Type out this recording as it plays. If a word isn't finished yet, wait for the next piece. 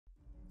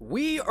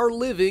We are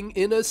living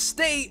in a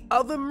state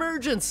of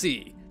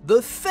emergency.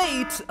 The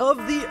fate of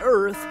the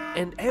Earth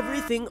and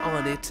everything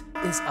on it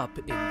is up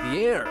in the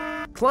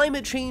air.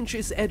 Climate change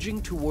is edging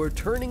toward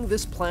turning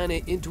this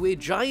planet into a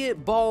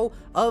giant ball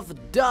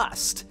of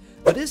dust.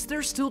 But is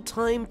there still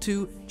time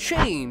to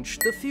change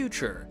the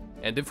future?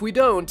 And if we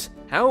don't,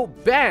 how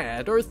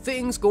bad are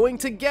things going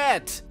to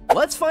get?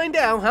 Let's find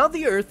out how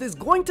the Earth is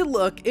going to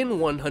look in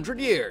 100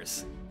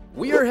 years.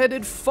 We are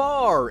headed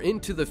far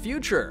into the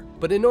future,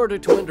 but in order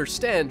to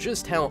understand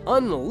just how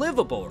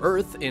unlivable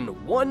Earth in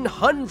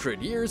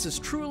 100 years is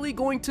truly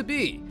going to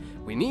be,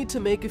 we need to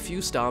make a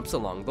few stops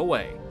along the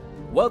way.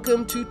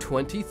 Welcome to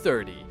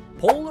 2030.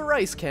 Polar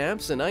ice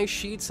caps and ice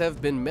sheets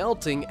have been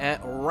melting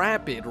at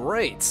rapid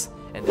rates,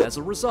 and as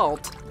a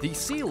result, the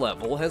sea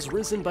level has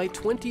risen by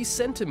 20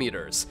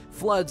 centimeters.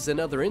 Floods and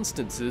other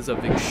instances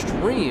of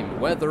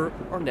extreme weather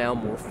are now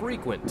more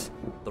frequent.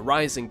 The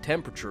rising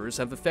temperatures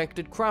have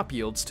affected crop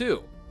yields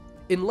too.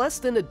 In less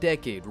than a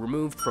decade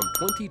removed from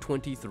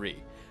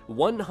 2023,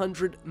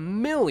 100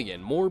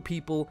 million more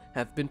people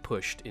have been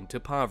pushed into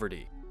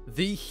poverty.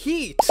 The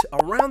heat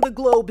around the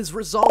globe is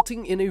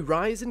resulting in a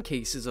rise in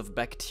cases of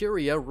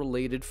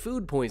bacteria-related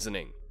food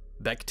poisoning.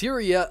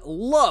 Bacteria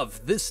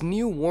love this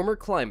new warmer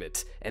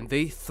climate, and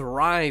they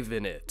thrive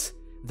in it.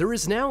 There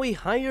is now a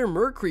higher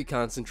mercury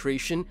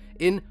concentration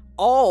in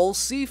all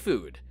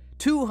seafood.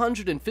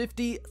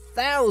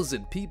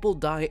 250,000 people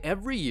die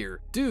every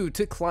year due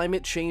to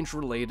climate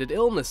change-related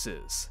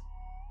illnesses.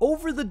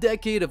 Over the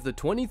decade of the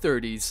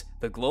 2030s,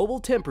 the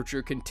global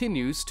temperature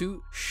continues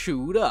to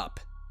shoot up.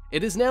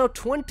 It is now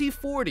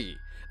 2040.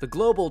 The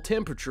global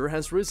temperature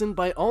has risen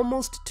by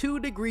almost 2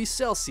 degrees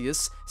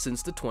Celsius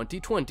since the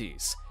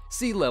 2020s.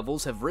 Sea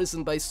levels have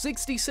risen by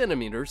 60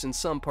 centimeters in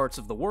some parts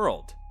of the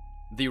world.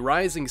 The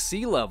rising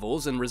sea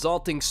levels and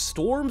resulting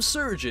storm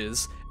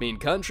surges mean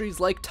countries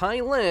like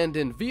Thailand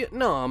and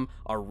Vietnam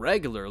are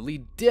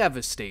regularly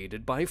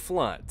devastated by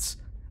floods.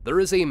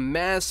 There is a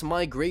mass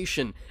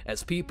migration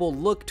as people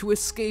look to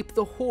escape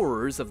the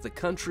horrors of the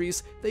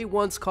countries they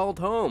once called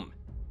home.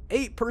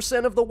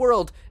 8% of the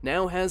world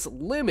now has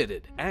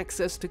limited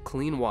access to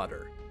clean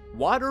water.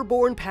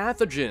 Waterborne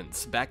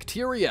pathogens,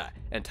 bacteria,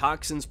 and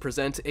toxins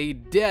present a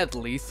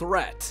deadly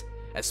threat,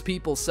 as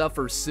people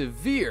suffer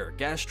severe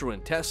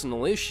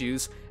gastrointestinal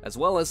issues as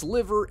well as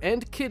liver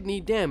and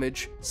kidney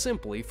damage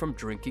simply from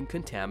drinking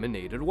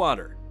contaminated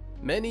water.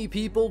 Many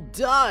people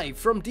die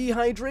from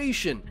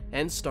dehydration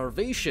and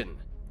starvation.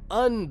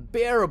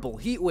 Unbearable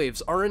heat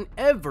waves are an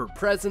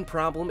ever-present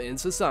problem in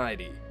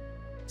society.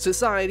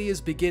 Society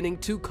is beginning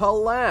to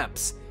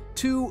collapse.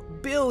 2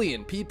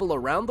 billion people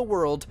around the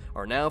world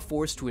are now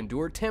forced to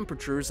endure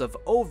temperatures of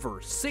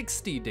over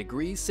 60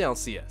 degrees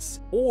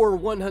Celsius, or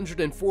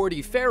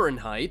 140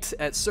 Fahrenheit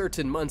at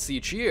certain months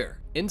each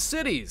year. In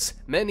cities,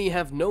 many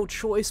have no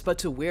choice but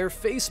to wear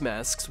face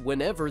masks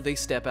whenever they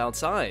step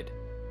outside.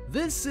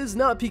 This is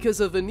not because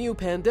of a new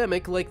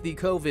pandemic like the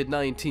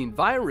COVID-19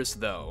 virus,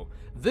 though.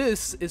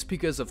 This is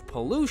because of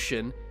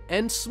pollution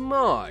and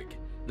smog.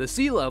 The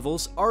sea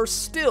levels are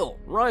still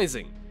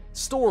rising.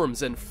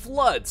 Storms and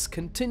floods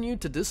continue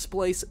to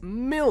displace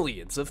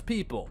millions of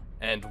people,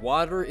 and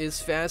water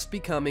is fast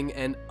becoming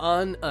an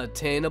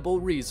unattainable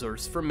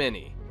resource for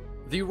many.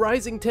 The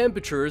rising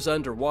temperatures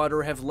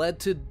underwater have led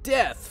to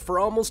death for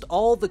almost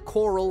all the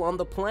coral on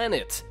the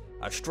planet.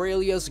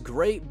 Australia's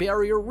Great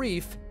Barrier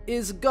Reef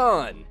is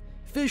gone.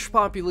 Fish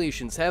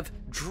populations have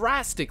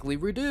drastically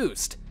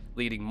reduced,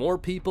 leading more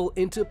people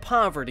into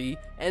poverty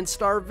and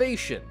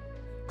starvation.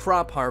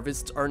 Crop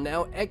harvests are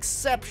now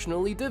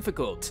exceptionally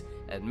difficult,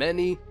 and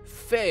many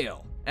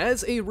fail.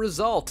 As a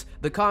result,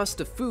 the cost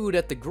of food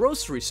at the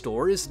grocery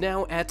store is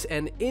now at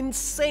an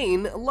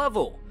insane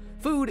level.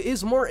 Food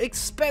is more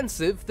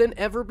expensive than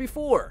ever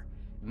before.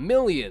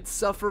 Millions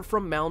suffer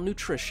from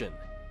malnutrition.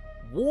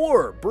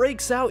 War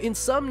breaks out in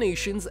some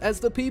nations as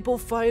the people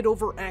fight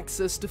over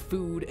access to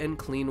food and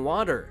clean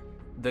water.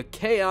 The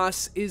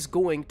chaos is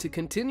going to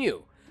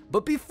continue.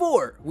 But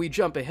before we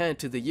jump ahead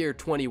to the year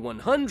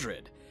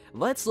 2100,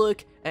 let's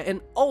look at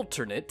an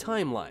alternate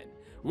timeline.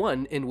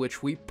 One in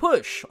which we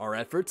push our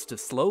efforts to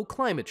slow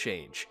climate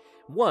change.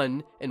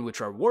 One in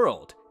which our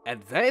world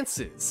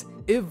advances,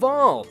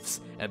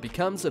 evolves, and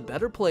becomes a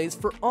better place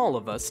for all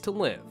of us to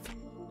live.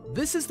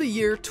 This is the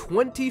year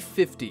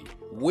 2050,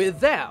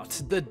 without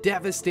the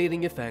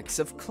devastating effects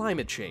of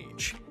climate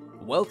change.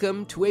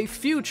 Welcome to a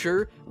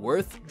future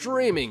worth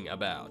dreaming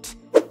about.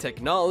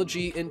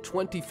 Technology in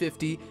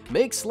 2050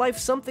 makes life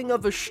something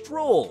of a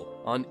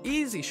stroll on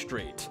Easy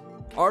Street.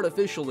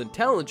 Artificial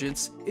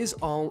intelligence is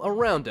all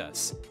around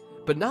us,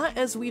 but not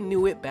as we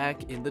knew it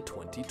back in the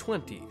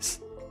 2020s.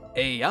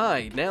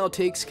 AI now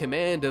takes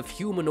command of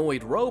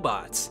humanoid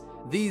robots.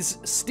 These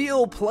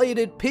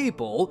steel-plated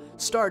people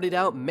started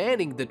out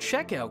manning the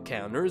checkout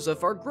counters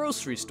of our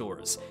grocery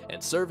stores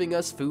and serving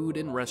us food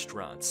in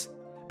restaurants.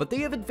 But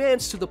they have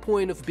advanced to the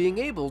point of being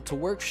able to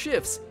work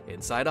shifts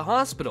inside a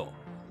hospital,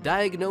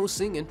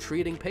 diagnosing and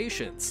treating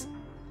patients.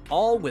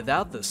 All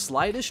without the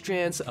slightest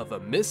chance of a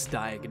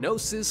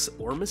misdiagnosis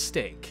or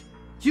mistake.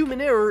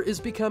 Human error is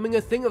becoming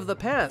a thing of the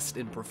past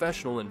in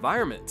professional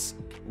environments.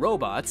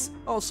 Robots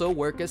also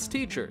work as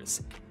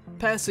teachers,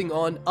 passing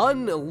on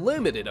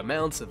unlimited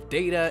amounts of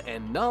data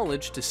and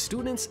knowledge to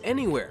students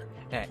anywhere,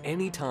 at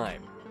any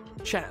time.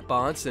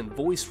 Chatbots and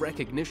voice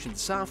recognition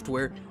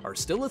software are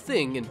still a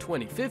thing in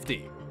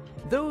 2050,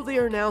 though they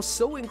are now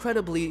so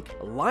incredibly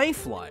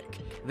lifelike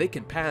they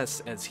can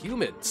pass as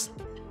humans.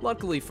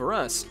 Luckily for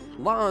us,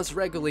 laws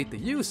regulate the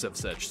use of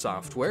such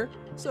software,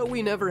 so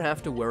we never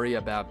have to worry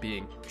about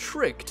being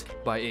tricked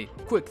by a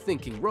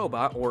quick-thinking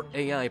robot or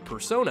AI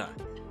persona.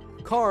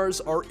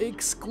 Cars are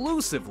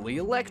exclusively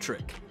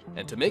electric,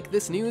 and to make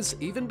this news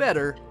even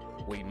better,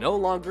 we no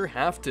longer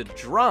have to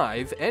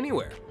drive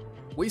anywhere.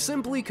 We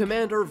simply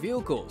command our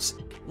vehicles,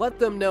 let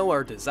them know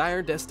our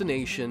desired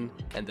destination,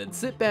 and then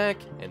sit back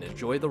and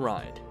enjoy the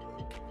ride.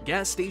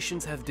 Gas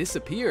stations have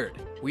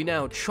disappeared. We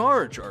now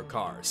charge our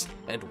cars,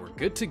 and we're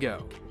good to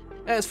go.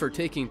 As for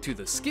taking to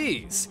the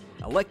skis,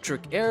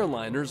 electric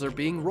airliners are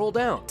being rolled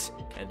out,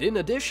 and in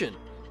addition,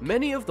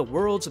 many of the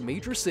world's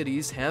major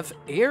cities have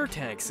air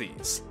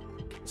taxis.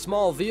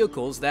 Small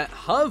vehicles that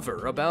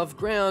hover above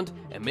ground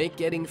and make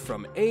getting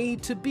from A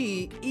to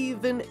B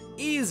even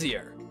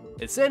easier.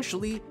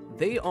 Essentially,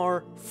 they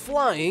are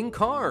flying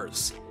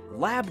cars.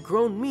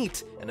 Lab-grown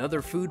meat and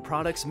other food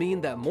products mean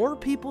that more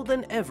people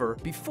than ever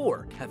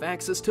before have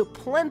access to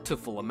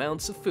plentiful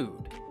amounts of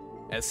food.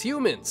 As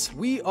humans,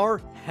 we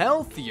are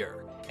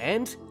healthier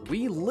and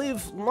we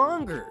live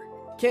longer.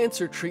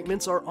 Cancer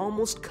treatments are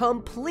almost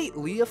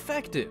completely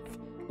effective,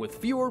 with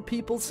fewer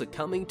people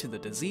succumbing to the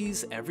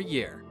disease every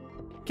year.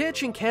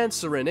 Catching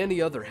cancer and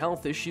any other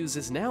health issues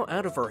is now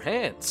out of our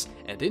hands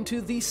and into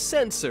the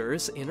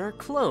sensors in our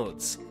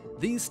clothes.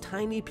 These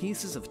tiny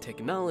pieces of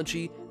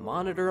technology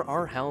monitor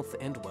our health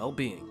and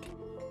well-being,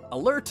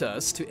 alert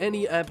us to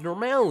any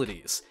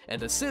abnormalities,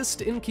 and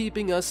assist in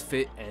keeping us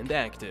fit and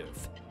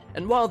active.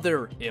 And while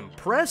they're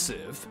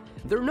impressive,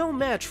 they're no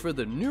match for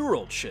the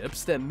neural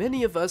chips that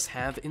many of us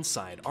have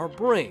inside our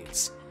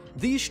brains.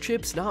 These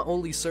chips not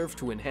only serve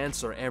to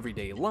enhance our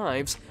everyday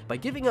lives by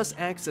giving us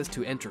access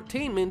to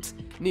entertainment,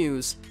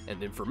 news,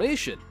 and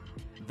information,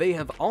 they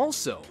have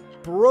also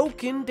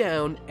broken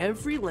down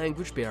every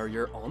language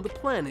barrier on the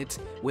planet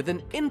with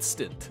an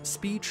instant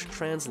speech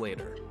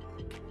translator.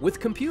 With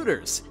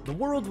computers, the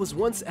world was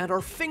once at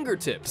our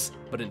fingertips,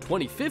 but in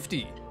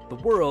 2050, the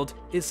world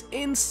is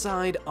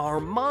inside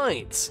our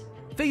minds.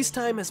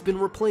 FaceTime has been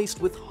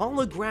replaced with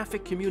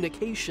holographic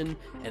communication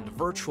and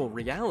virtual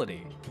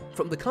reality.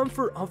 From the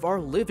comfort of our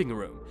living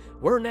room,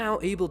 we're now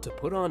able to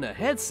put on a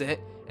headset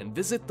and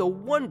visit the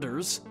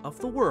wonders of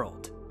the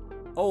world.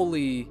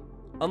 Only,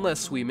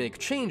 unless we make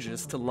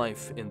changes to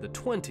life in the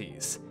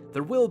 20s,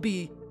 there will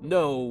be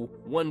no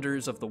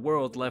wonders of the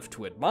world left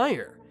to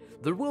admire.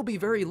 There will be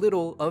very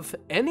little of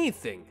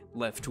anything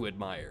left to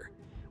admire.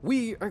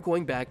 We are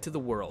going back to the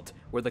world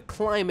where the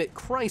climate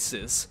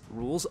crisis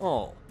rules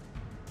all.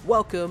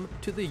 Welcome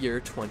to the year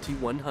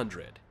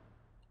 2100.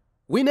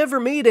 We never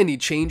made any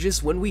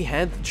changes when we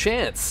had the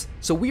chance,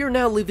 so we are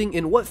now living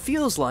in what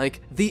feels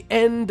like the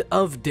end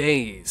of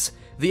days.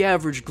 The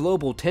average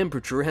global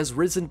temperature has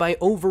risen by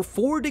over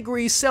 4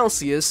 degrees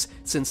Celsius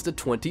since the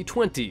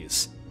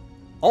 2020s.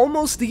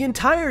 Almost the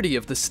entirety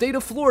of the state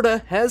of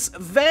Florida has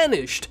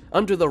vanished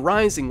under the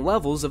rising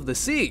levels of the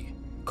sea.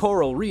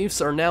 Coral reefs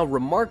are now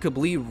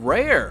remarkably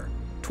rare.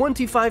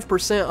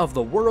 25% of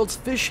the world's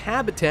fish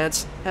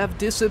habitats have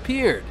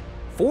disappeared.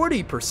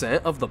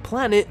 40% of the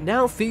planet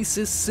now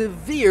faces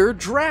severe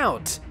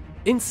drought.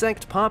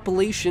 Insect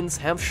populations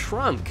have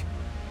shrunk,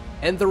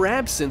 and their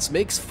absence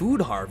makes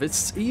food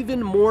harvests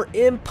even more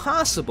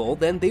impossible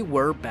than they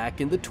were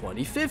back in the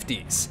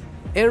 2050s.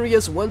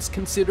 Areas once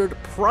considered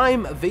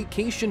prime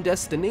vacation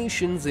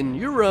destinations in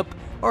Europe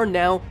are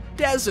now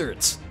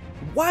deserts.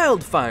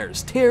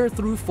 Wildfires tear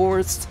through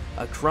forests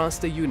across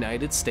the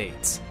United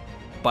States.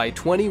 By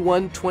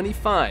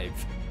 2125,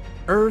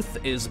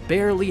 Earth is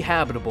barely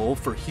habitable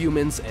for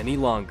humans any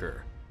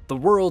longer. The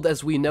world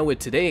as we know it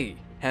today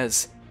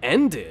has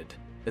ended.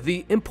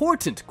 The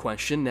important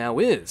question now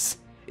is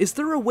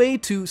there a way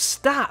to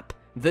stop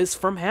this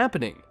from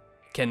happening?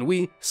 Can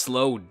we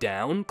slow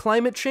down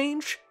climate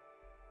change?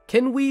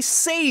 Can we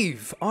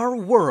save our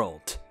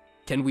world?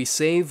 Can we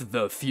save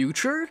the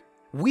future?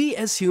 We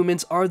as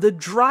humans are the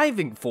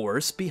driving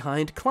force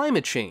behind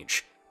climate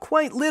change.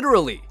 Quite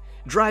literally,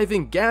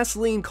 driving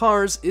gasoline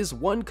cars is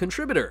one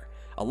contributor.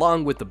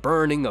 Along with the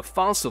burning of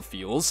fossil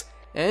fuels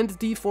and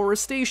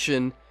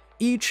deforestation,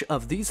 each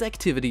of these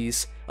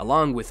activities,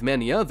 along with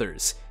many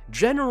others,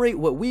 generate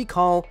what we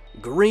call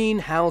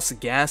greenhouse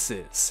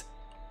gases.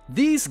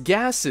 These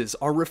gases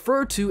are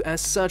referred to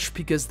as such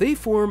because they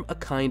form a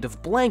kind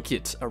of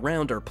blanket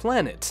around our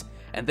planet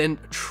and then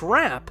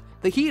trap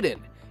the heat in,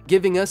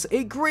 giving us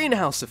a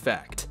greenhouse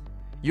effect.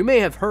 You may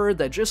have heard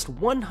that just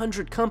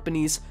 100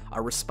 companies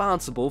are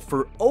responsible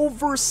for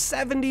over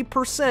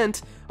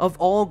 70% of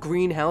all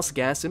greenhouse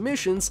gas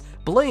emissions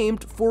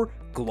blamed for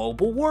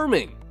global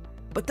warming.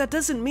 But that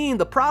doesn't mean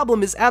the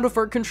problem is out of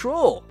our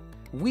control.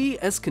 We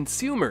as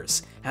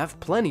consumers have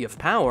plenty of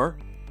power.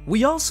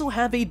 we also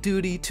have a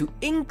duty to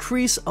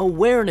increase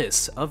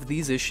awareness of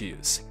these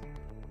issues.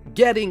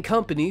 Getting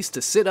companies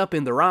to sit up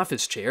in their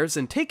office chairs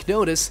and take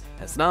notice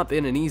has not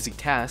been an easy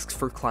task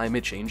for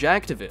climate change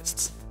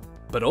activists.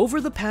 But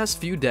over the past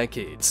few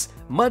decades,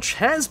 much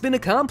has been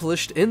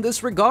accomplished in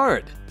this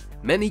regard.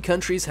 Many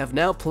countries have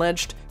now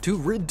pledged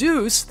to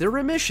reduce their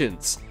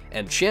emissions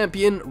and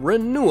champion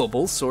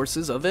renewable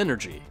sources of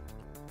energy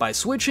by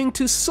switching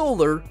to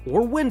solar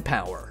or wind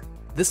power.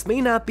 This may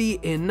not be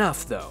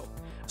enough though.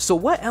 So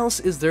what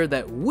else is there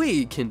that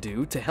we can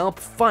do to help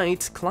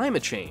fight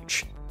climate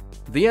change?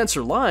 The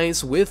answer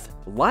lies with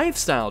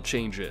lifestyle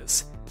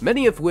changes,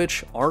 many of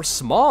which are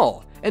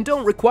small and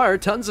don't require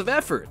tons of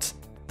effort.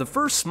 The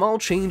first small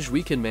change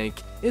we can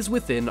make is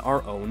within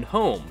our own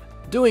home.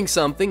 Doing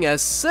something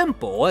as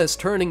simple as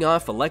turning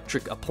off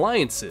electric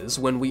appliances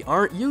when we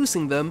aren't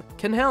using them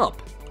can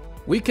help.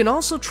 We can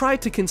also try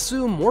to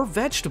consume more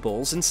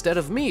vegetables instead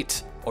of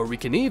meat, or we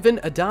can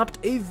even adopt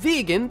a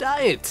vegan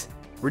diet.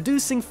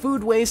 Reducing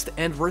food waste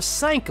and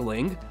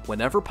recycling,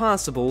 whenever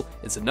possible,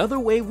 is another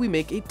way we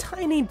make a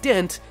tiny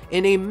dent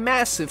in a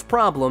massive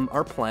problem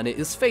our planet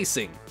is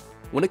facing.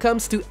 When it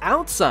comes to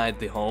outside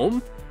the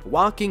home,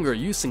 walking or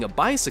using a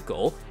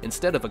bicycle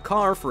instead of a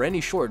car for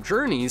any short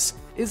journeys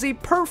is a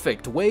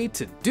perfect way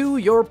to do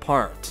your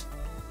part.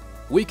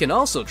 We can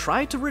also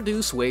try to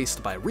reduce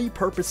waste by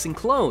repurposing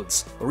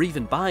clothes or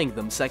even buying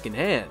them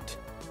secondhand.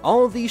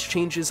 All of these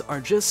changes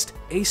are just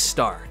a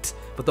start.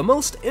 But the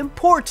most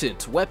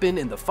important weapon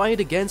in the fight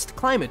against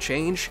climate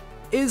change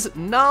is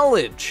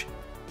knowledge.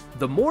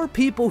 The more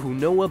people who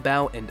know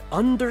about and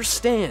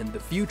understand the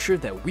future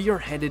that we are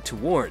headed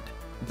toward,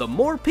 the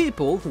more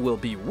people who will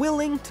be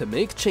willing to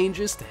make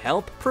changes to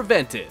help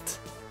prevent it.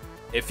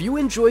 If you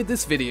enjoyed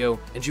this video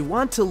and you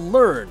want to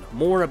learn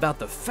more about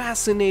the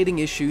fascinating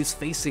issues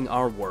facing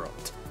our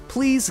world,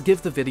 please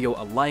give the video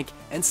a like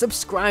and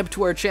subscribe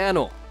to our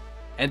channel.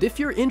 And if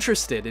you're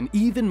interested in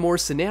even more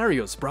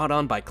scenarios brought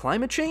on by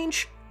climate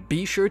change,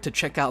 be sure to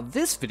check out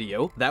this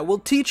video that will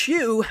teach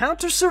you how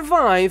to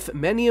survive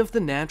many of the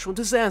natural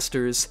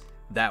disasters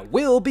that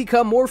will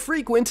become more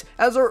frequent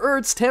as our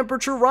Earth's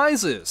temperature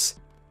rises.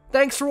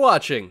 Thanks for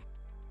watching!